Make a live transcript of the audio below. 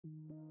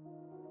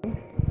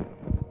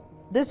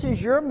This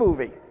is your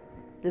movie.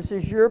 This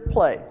is your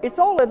play. It's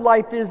all that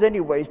life is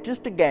anyways,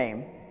 just a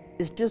game.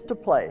 It's just a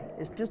play.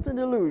 It's just an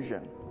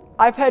illusion.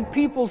 I've had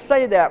people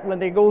say that when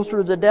they go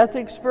through the death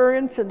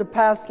experience in the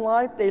past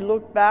life, they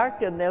look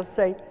back and they'll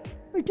say,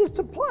 it's just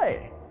a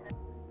play.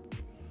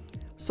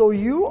 So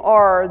you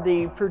are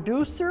the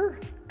producer,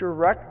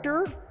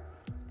 director,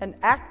 and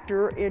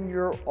actor in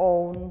your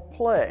own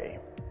play.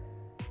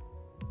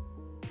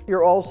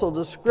 You're also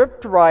the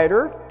script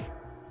writer,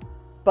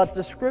 but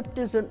the script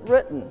isn't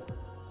written.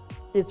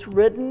 It's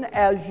written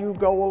as you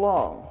go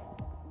along.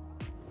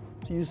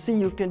 So you see,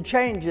 you can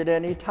change it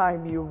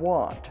anytime you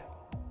want.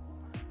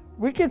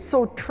 We get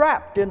so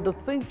trapped into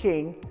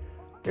thinking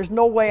there's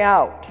no way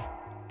out.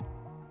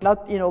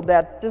 Not,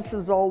 that this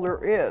is all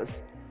there is.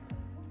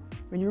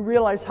 When you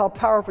realize how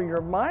powerful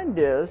your mind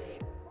is,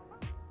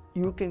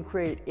 you can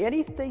create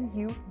anything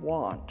you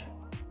want.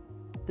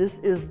 This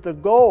is the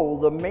goal,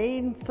 the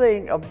main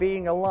thing of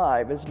being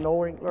alive is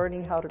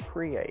learning how to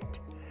create.